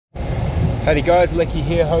Howdy guys, Lecky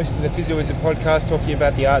here, host of the Physio Wizard podcast, talking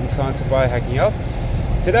about the art and science of biohacking health.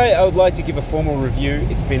 Today I would like to give a formal review.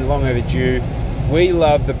 It's been long overdue. We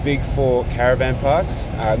love the Big Four caravan parks.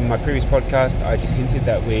 In my previous podcast I just hinted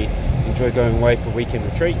that we enjoy going away for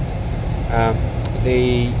weekend retreats.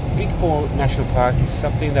 The Big Four National Park is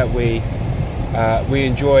something that we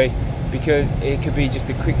enjoy because it could be just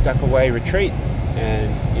a quick duck away retreat,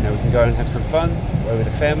 and we can go and have some fun away with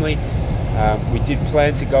the family. We did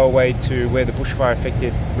plan to go away to where the bushfire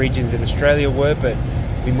affected regions in Australia were, but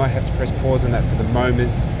we might have to press pause on that for the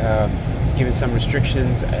moment, given some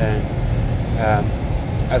restrictions and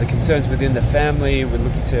other concerns within the family. We're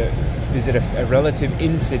looking to visit a relative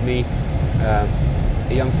in Sydney, a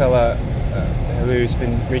young fella who's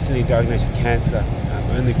been recently diagnosed with cancer,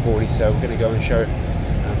 only 40, so we're going to go and show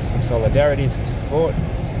some solidarity and some support.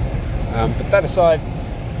 But that aside,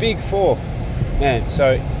 Big Four, man,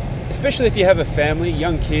 so especially if you have a family,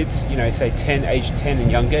 young kids, say age 10 and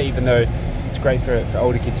younger, even though it's great for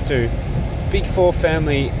older kids too. Big Four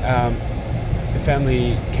family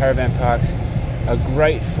caravan parks are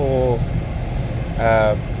great for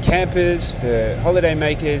campers, for holiday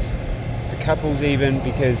makers, for couples even,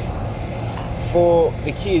 because for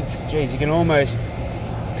the kids, geez, you can almost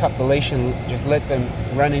cut the leash and just let them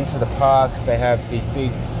run into the parks. They have these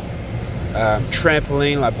big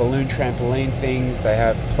trampoline, like balloon trampoline things. They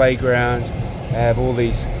have playground. They have all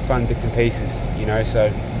these fun bits and pieces, so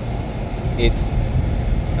it's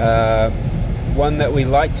one that we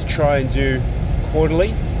like to try and do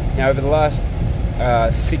quarterly. Now, over the last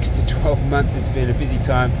 6 to 12 months, it's been a busy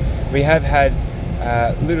time. We have had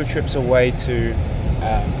little trips away to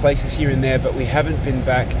places here and there, but we haven't been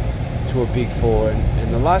back to a Big Four.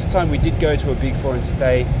 And the last time we did go to a Big Four and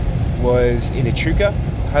stay was in Echuca.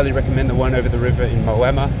 Highly recommend the one over the river in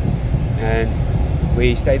Moama, and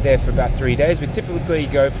we stayed there for about 3 days. We typically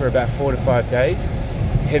go for about 4 to 5 days,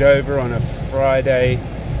 head over on a Friday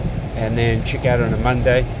and then check out on a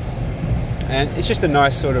Monday, and it's just a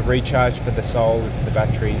nice sort of recharge for the soul and for the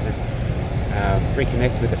batteries, and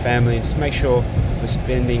reconnect with the family and just make sure we're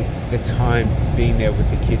spending the time being there with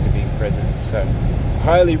the kids and being present. So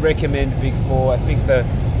highly recommend Big Four. I think the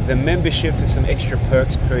membership for some extra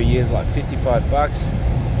perks per year is like $55,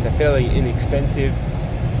 so fairly inexpensive,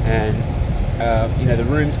 and the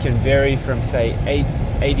rooms can vary from say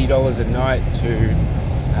 $80 a night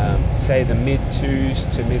to say the mid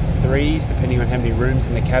 2s to mid 3s, depending on how many rooms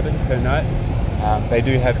in the cabin per night. They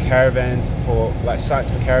do have caravans for sites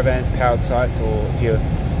for caravans, powered sites, or if you're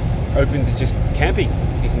open to just camping,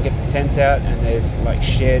 you can get the tent out and there's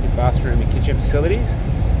shared bathroom and kitchen facilities,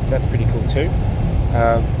 so that's pretty cool too.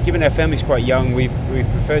 Given our family's quite young, we've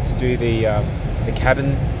preferred to do the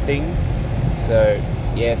cabin thing. So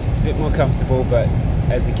yes, it's a bit more comfortable, but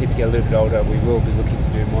as the kids get a little bit older, we will be looking to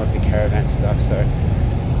do more of the caravan stuff. So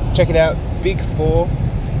check it out, Big Four,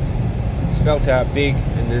 spelt out big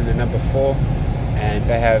and then the number 4, and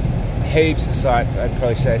they have heaps of sites. I'd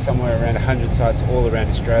probably say somewhere around 100 sites all around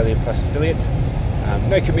Australia, plus affiliates.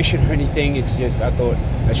 No commission or anything, it's just I thought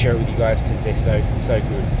I'd share it with you guys because they're so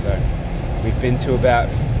good. So we've been to about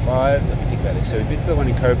 5, let me think about this. So we've been to the one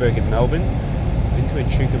in Coburg in Melbourne, we've been to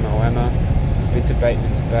Echuca, Moama, we've been to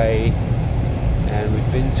Bateman's Bay, and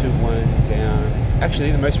we've been to one down,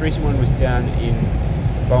 actually the most recent one was down in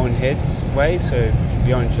Bowen Heads way, so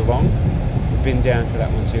beyond Geelong. We've been down to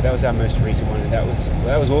that one too. That was our most recent one, and that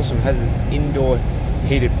was awesome. It has an indoor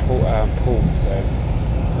heated pool, so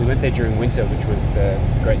we went there during winter, which was the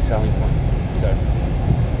great selling point. So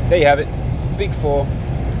there you have it, Big Four,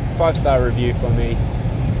 5-star review from me.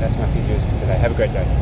 That's my physios for today. Have a great day.